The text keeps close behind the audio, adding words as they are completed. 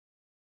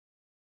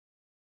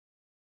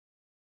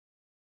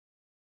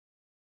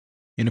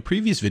In a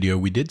previous video,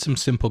 we did some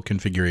simple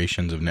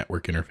configurations of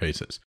network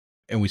interfaces,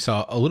 and we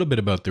saw a little bit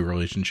about the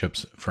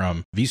relationships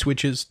from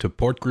vSwitches to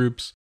port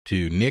groups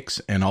to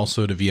NICs and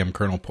also to VM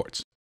kernel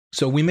ports.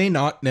 So we may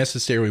not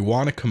necessarily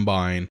want to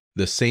combine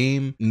the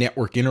same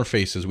network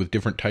interfaces with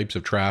different types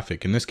of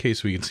traffic. In this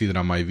case, we can see that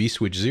on my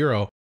vSwitch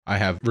 0, I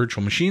have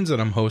virtual machines that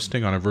I'm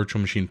hosting on a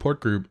virtual machine port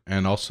group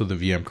and also the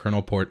VM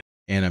kernel port,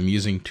 and I'm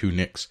using 2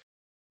 NICs.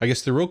 I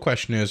guess the real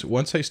question is,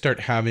 once I start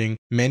having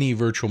many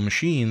virtual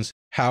machines,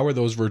 how are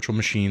those virtual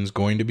machines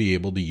going to be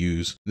able to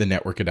use the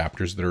network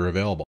adapters that are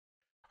available?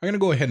 I'm going to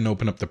go ahead and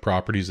open up the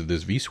properties of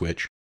this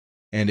vSwitch.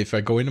 And if I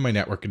go into my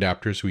network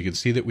adapters, we can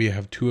see that we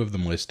have 2 of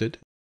them listed.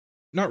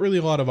 Not really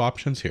a lot of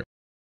options here.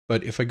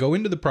 But if I go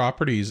into the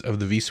properties of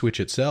the vSwitch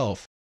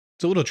itself,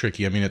 it's a little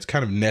tricky. I mean, it's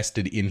kind of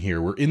nested in here.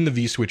 We're in the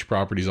vSwitch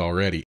properties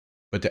already.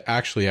 But to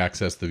actually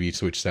access the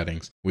vSwitch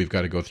settings, we've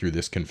got to go through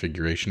this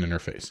configuration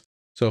interface.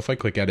 So if I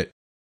click Edit,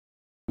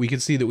 we can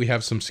see that we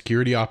have some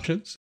security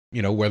options,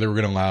 whether we're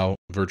going to allow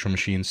virtual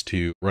machines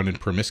to run in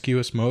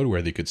promiscuous mode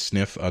where they could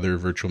sniff other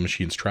virtual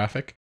machines'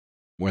 traffic,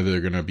 whether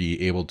they're going to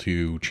be able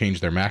to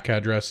change their MAC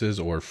addresses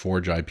or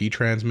forge IP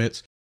transmits.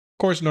 Of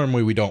course,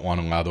 normally we don't want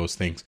to allow those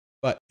things,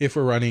 but if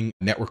we're running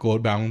network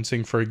load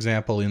balancing, for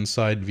example,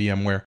 inside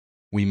VMware,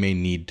 we may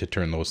need to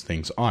turn those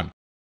things on.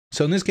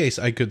 So in this case,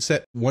 I could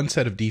set one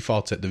set of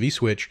defaults at the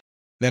vSwitch,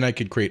 then I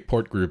could create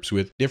port groups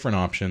with different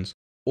options,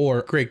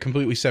 or create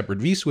completely separate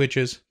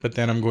vSwitches, but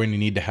then I'm going to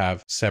need to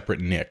have separate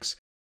NICs.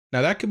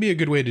 Now that could be a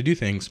good way to do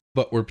things,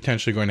 but we're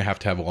potentially going to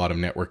have a lot of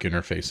network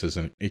interfaces,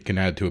 and it can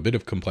add to a bit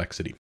of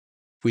complexity.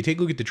 If we take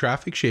a look at the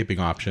traffic shaping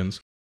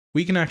options,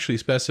 we can actually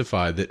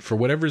specify that for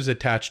whatever is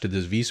attached to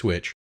this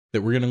vSwitch,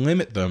 that we're going to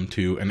limit them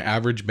to an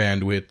average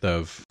bandwidth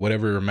of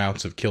whatever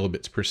amounts of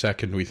kilobits per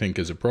second we think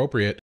is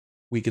appropriate.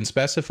 We can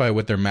specify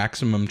what their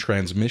maximum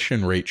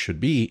transmission rate should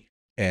be,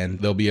 and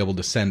they'll be able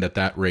to send at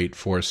that rate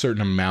for a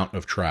certain amount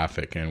of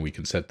traffic, and we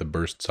can set the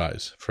burst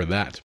size for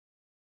that.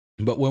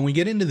 But when we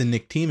get into the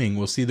NIC teaming,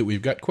 we'll see that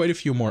we've got quite a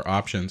few more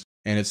options,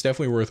 and it's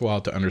definitely worthwhile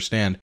to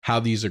understand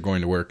how these are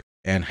going to work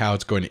and how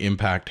it's going to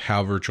impact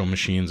how virtual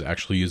machines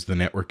actually use the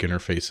network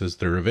interfaces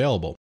that are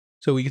available.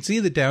 So we can see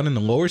that down in the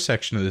lower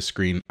section of the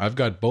screen, I've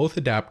got both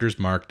adapters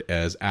marked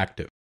as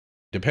active.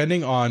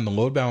 Depending on the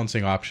load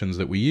balancing options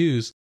that we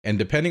use, and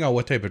depending on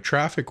what type of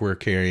traffic we're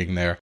carrying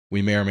there,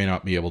 we may or may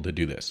not be able to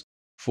do this.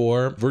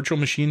 For virtual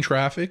machine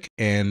traffic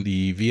and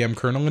the VM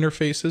kernel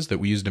interfaces that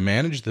we use to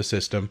manage the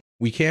system,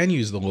 we can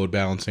use the load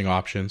balancing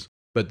options,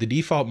 but the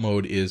default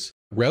mode is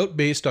route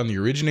based on the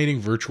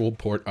originating virtual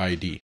port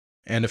ID.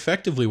 And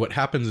effectively what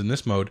happens in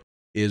this mode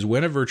is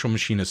when a virtual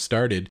machine is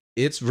started,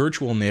 its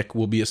virtual NIC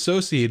will be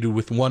associated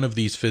with one of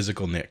these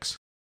physical NICs.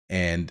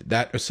 And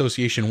that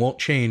association won't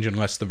change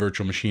unless the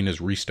virtual machine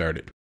is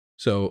restarted.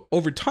 So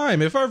over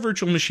time, if our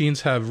virtual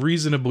machines have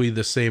reasonably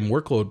the same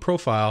workload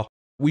profile,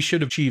 we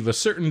should achieve a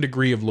certain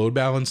degree of load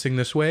balancing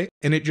this way,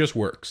 and it just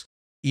works.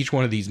 Each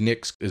one of these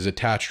NICs is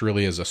attached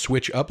really as a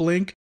switch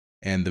uplink,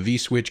 and the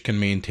vSwitch can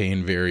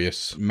maintain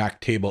various MAC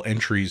table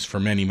entries for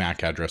many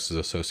MAC addresses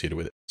associated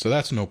with it. So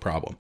that's no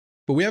problem.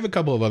 But we have a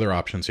couple of other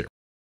options here.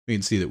 We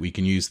can see that we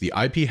can use the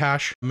IP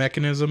hash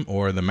mechanism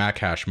or the MAC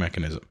hash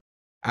mechanism.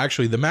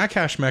 Actually, the MAC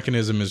hash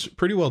mechanism is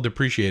pretty well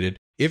depreciated.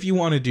 If you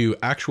want to do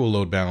actual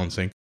load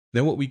balancing,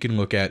 then what we can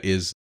look at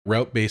is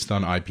route based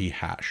on IP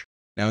hash.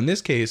 Now in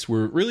this case,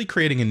 we're really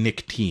creating a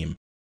NIC team.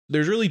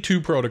 There's really 2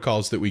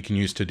 protocols that we can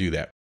use to do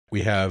that.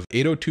 We have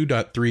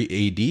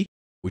 802.3 AD,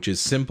 which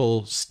is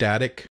simple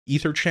static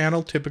ether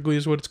channel, typically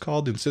is what it's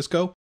called in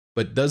Cisco,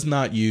 but does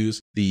not use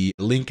the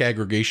link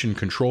aggregation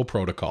control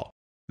protocol.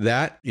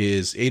 That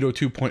is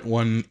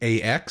 802.1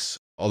 AX,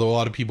 although a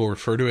lot of people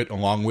refer to it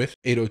along with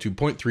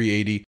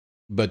 802.3 AD,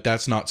 but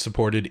that's not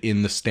supported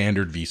in the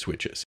standard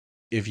vSwitches.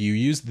 If you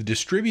use the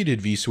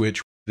distributed vSwitch,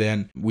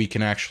 then we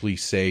can actually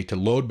say to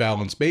load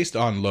balance based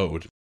on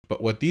load.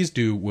 But what these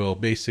do will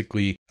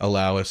basically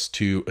allow us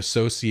to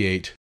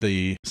associate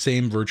the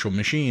same virtual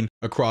machine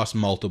across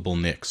multiple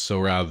NICs. So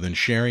rather than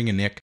sharing a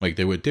NIC like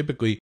they would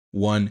typically,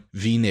 one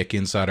vNIC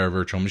inside our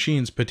virtual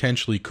machines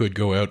potentially could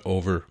go out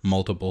over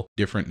multiple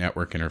different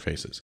network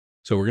interfaces.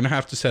 So we're going to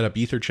have to set up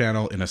Ether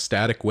channel in a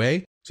static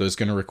way. So it's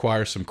going to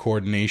require some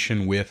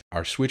coordination with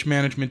our switch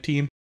management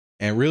team.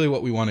 And really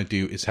what we want to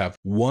do is have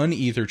one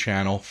Ether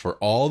channel for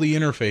all the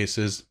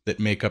interfaces that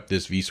make up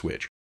this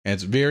vSwitch. And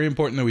it's very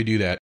important that we do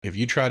that. If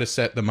you try to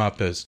set them up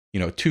as,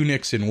 2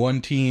 NICs in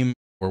one team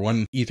or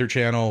one Ether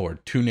channel or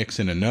 2 NICs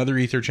in another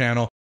Ether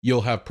channel,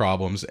 you'll have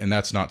problems, and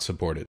that's not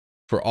supported.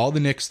 For all the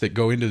NICs that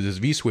go into this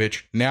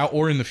vSwitch, now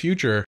or in the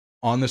future,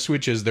 on the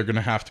switches, they're going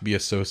to have to be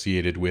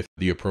associated with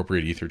the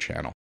appropriate Ether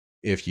channel.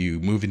 If you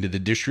move into the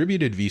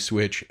distributed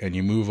vSwitch and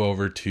you move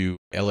over to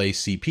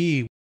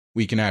LACP,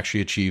 we can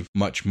actually achieve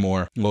much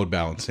more load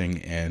balancing,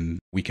 and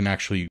we can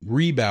actually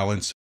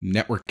rebalance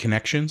network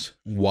connections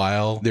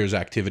while there's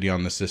activity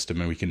on the system,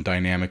 and we can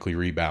dynamically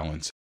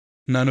rebalance.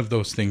 None of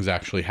those things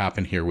actually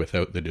happen here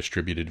without the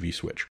distributed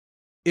vSwitch.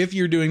 If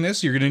you're doing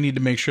this, you're going to need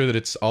to make sure that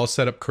it's all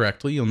set up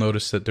correctly. You'll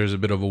notice that there's a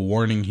bit of a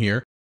warning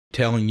here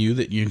telling you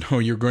that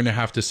you're going to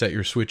have to set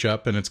your switch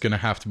up and it's going to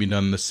have to be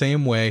done the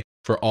same way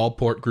for all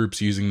port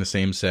groups using the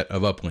same set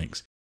of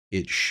uplinks.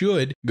 It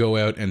should go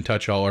out and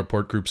touch all our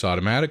port groups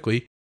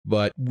automatically,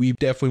 but we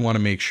definitely want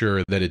to make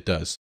sure that it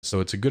does. So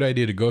it's a good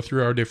idea to go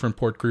through our different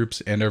port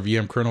groups and our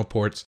VM kernel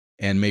ports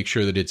and make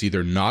sure that it's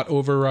either not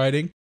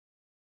overriding,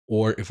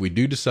 or if we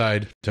do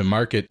decide to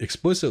mark it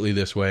explicitly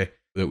this way,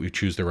 that we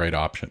choose the right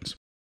options.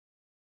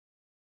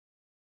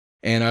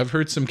 And I've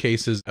heard some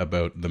cases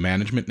about the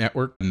management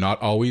network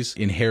not always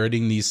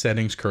inheriting these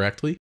settings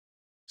correctly.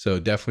 So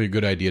definitely a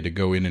good idea to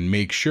go in and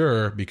make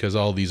sure, because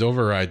all these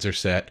overrides are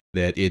set,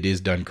 that it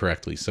is done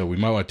correctly. So we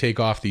might want to take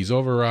off these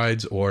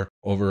overrides or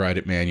override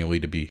it manually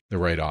to be the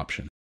right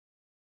option.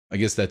 I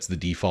guess that's the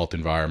default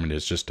environment,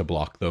 is just to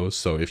block those.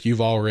 So if you've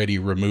already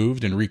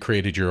removed and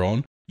recreated your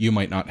own, you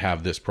might not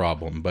have this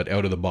problem, but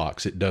out of the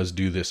box, it does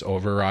do this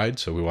override.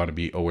 So we want to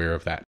be aware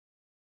of that.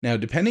 Now,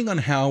 depending on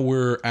how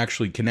we're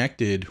actually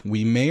connected,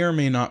 we may or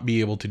may not be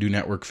able to do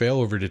network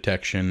failover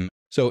detection.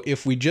 So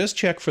if we just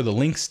check for the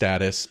link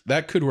status,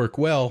 that could work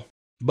well,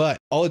 but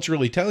all it's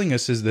really telling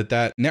us is that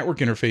that network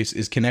interface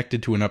is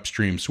connected to an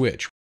upstream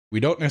switch. We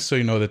don't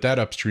necessarily know that that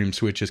upstream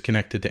switch is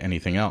connected to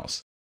anything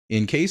else.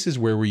 In cases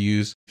where we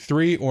use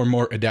 3 or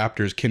more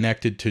adapters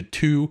connected to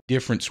 2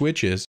 different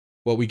switches,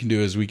 what we can do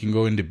is we can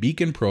go into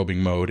beacon probing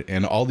mode,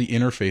 and all the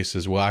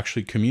interfaces will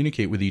actually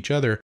communicate with each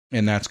other,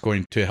 and that's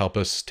going to help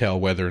us tell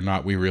whether or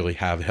not we really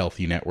have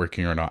healthy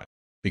networking or not.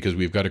 Because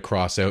we've got to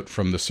cross out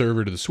from the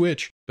server to the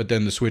switch, but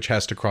then the switch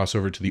has to cross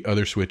over to the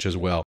other switch as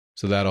well.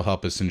 So that'll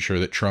help us ensure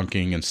that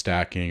trunking and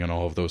stacking and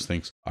all of those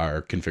things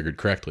are configured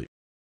correctly.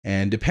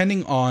 And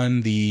depending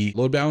on the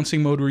load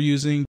balancing mode we're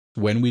using,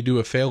 when we do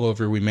a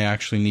failover, we may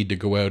actually need to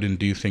go out and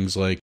do things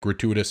like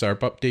gratuitous ARP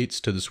updates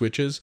to the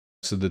switches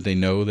so that they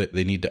know that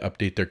they need to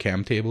update their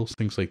cam tables,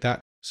 things like that.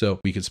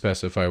 So we could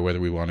specify whether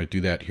we want to do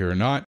that here or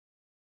not.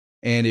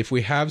 And if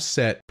we have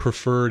set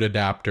preferred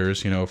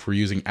adapters, if we're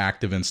using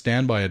active and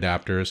standby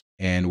adapters,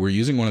 and we're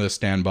using one of the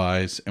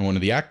standbys and one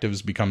of the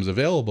actives becomes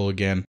available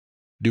again,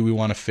 do we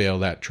want to fail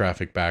that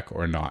traffic back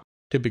or not?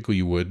 Typically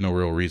you would, no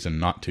real reason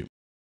not to.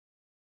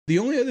 The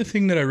only other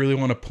thing that I really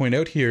want to point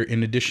out here,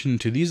 in addition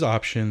to these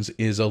options,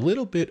 is a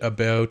little bit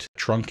about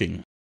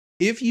trunking.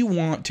 If you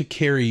want to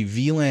carry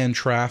VLAN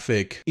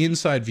traffic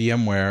inside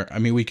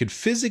VMware, we could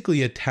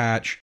physically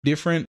attach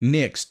different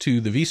NICs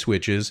to the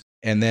vSwitches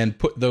and then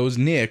put those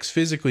NICs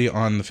physically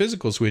on the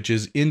physical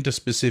switches into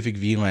specific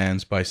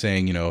VLANs by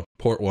saying,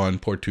 port 1,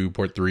 port 2,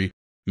 port 3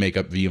 make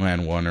up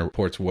VLAN 1, or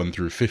ports 1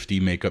 through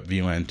 50 make up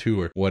VLAN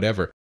 2, or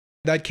whatever.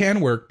 That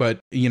can work, but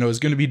it's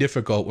going to be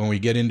difficult when we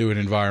get into an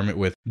environment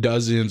with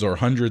dozens or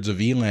hundreds of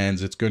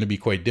VLANs. It's going to be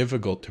quite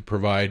difficult to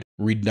provide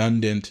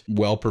redundant,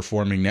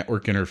 well-performing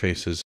network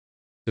interfaces.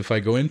 If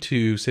I go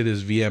into, say,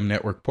 this VM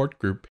network port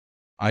group,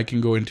 I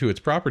can go into its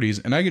properties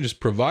and I can just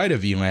provide a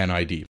VLAN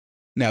ID.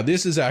 Now,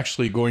 this is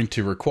actually going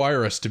to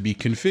require us to be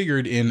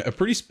configured in a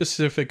pretty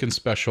specific and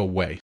special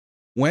way.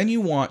 When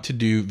you want to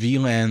do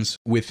VLANs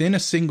within a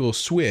single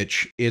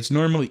switch, it's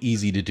normally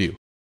easy to do.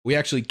 We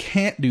actually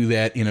can't do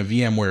that in a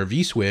VMware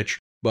vSwitch,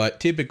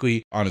 but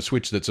typically on a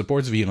switch that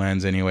supports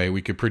VLANs anyway,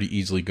 we could pretty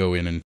easily go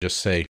in and just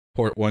say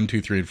port 1, 2,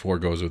 3, and 4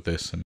 goes with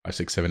this, and 5,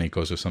 6, 7, 8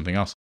 goes with something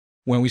else.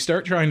 When we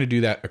start trying to do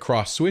that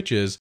across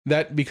switches,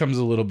 that becomes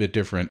a little bit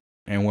different.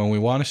 And when we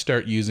want to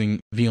start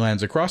using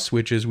VLANs across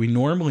switches, we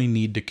normally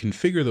need to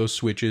configure those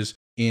switches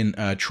in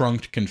a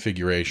trunked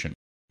configuration.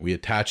 We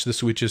attach the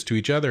switches to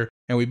each other,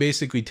 and we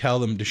basically tell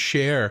them to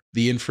share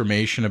the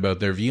information about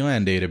their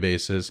VLAN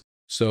databases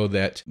so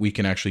that we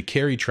can actually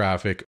carry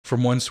traffic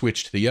from one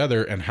switch to the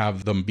other and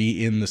have them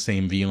be in the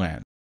same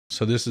VLAN.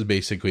 So this is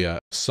basically a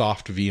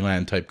soft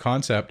VLAN type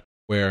concept,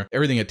 where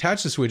everything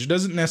attached to the switch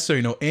doesn't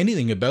necessarily know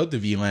anything about the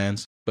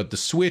VLANs, but the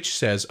switch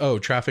says, oh,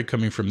 traffic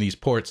coming from these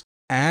ports,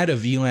 add a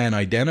VLAN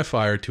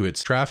identifier to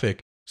its traffic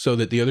so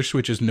that the other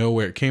switches know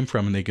where it came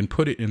from and they can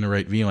put it in the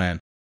right VLAN.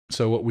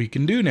 So what we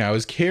can do now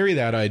is carry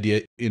that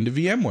idea into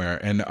VMware,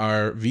 and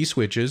our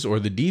vSwitches or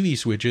the DV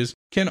switches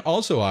can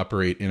also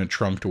operate in a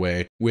trunked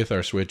way with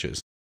our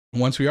switches.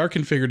 Once we are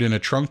configured in a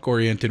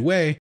trunk-oriented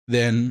way,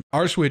 then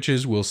our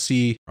switches will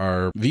see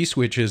our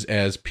vSwitches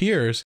as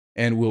peers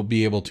and we'll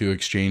be able to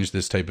exchange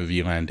this type of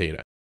VLAN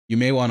data. You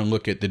may want to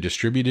look at the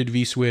distributed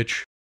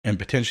vSwitch and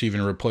potentially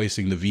even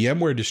replacing the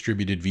VMware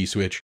distributed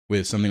vSwitch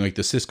with something like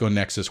the Cisco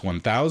Nexus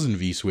 1000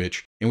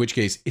 vSwitch, in which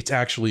case it's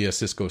actually a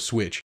Cisco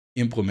switch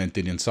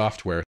implemented in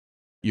software.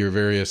 Your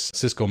various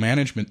Cisco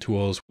management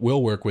tools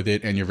will work with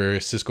it, and your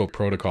various Cisco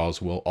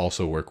protocols will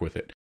also work with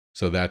it.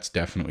 So that's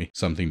definitely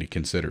something to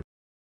consider.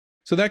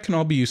 So that can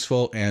all be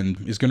useful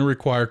and is going to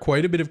require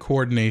quite a bit of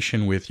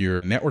coordination with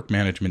your network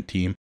management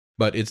team,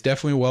 but it's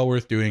definitely well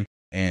worth doing,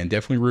 and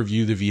definitely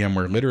review the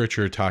VMware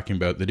literature talking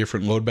about the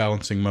different load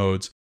balancing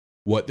modes,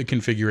 what the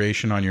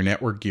configuration on your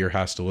network gear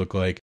has to look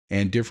like,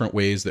 and different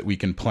ways that we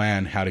can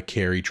plan how to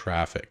carry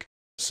traffic.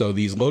 So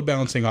these load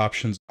balancing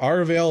options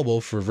are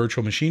available for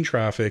virtual machine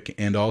traffic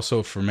and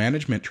also for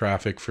management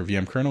traffic for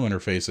VM kernel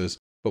interfaces,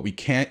 but we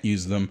can't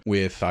use them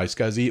with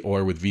iSCSI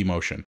or with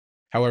vMotion.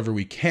 However,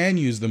 we can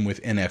use them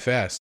with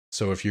NFS,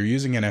 So if you're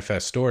using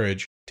NFS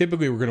storage,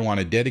 typically we're going to want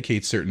to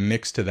dedicate certain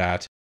NICs to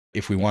that.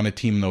 If we want to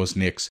team those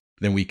NICs,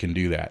 then we can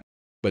do that.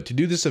 But to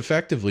do this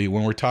effectively,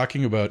 when we're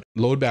talking about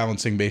load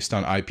balancing based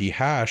on IP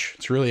hash,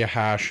 it's really a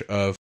hash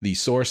of the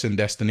source and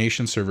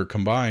destination server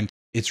combined.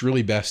 It's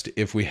really best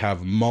if we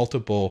have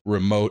multiple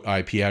remote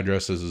IP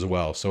addresses as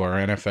well. So our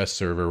NFS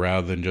server,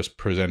 rather than just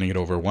presenting it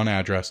over one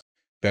address,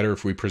 better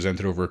if we present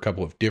it over a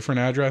couple of different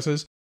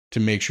addresses to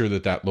make sure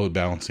that that load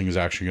balancing is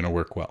actually going to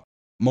work well.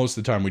 Most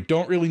of the time, we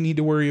don't really need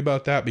to worry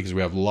about that because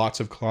we have lots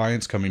of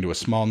clients coming to a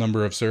small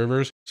number of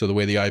servers. So the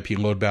way the IP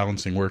load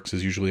balancing works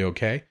is usually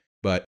okay.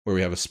 But where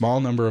we have a small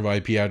number of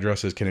IP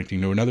addresses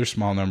connecting to another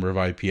small number of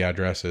IP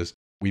addresses,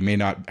 we may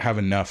not have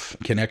enough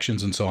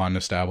connections and so on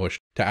established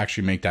to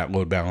actually make that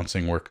load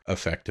balancing work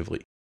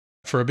effectively.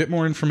 For a bit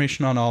more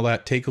information on all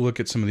that, take a look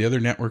at some of the other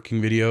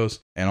networking videos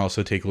and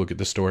also take a look at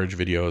the storage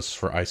videos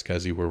for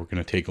ESXi, where we're going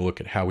to take a look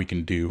at how we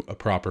can do a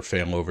proper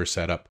failover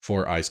setup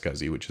for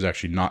ESXi, which is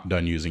actually not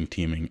done using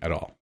teaming at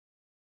all.